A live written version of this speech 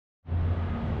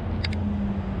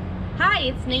Hi,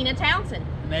 it's Nina Townsend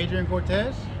and Adrian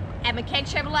at McKaig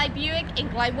Chevrolet Buick in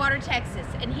Gladewater, Texas.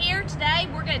 And here today,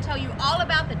 we're going to tell you all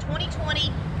about the 2020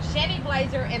 Chevy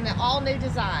Blazer and the all-new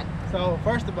design. So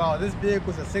first of all, this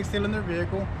vehicle is a 6-cylinder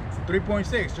vehicle. It's a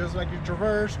 3.6, just like your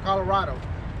Traverse, Colorado.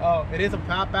 It is a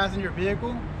 5-passenger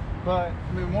vehicle, but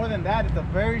I mean, more than that, it's a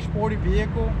very sporty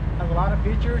vehicle. Has a lot of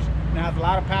features and has a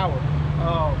lot of power.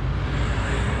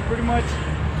 Pretty much,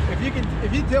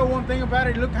 if you tell one thing about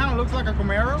it, it kind of looks like a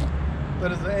Camaro,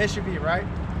 but it's an SUV, right?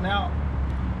 Now,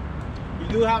 you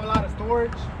do have a lot of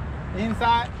storage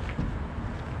inside,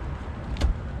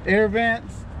 air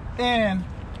vents, and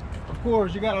of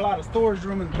course, you got a lot of storage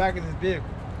room in the back of this vehicle.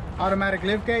 Automatic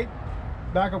liftgate,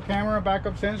 backup camera,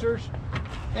 backup sensors,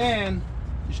 and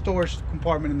your storage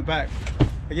compartment in the back.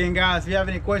 Again, guys, if you have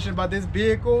any questions about this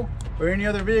vehicle or any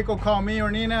other vehicle, call me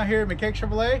or Nina here at McKaig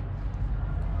Chevrolet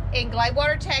In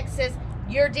Gladewater, Texas,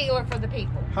 your dealer for the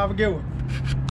people. Have a good one.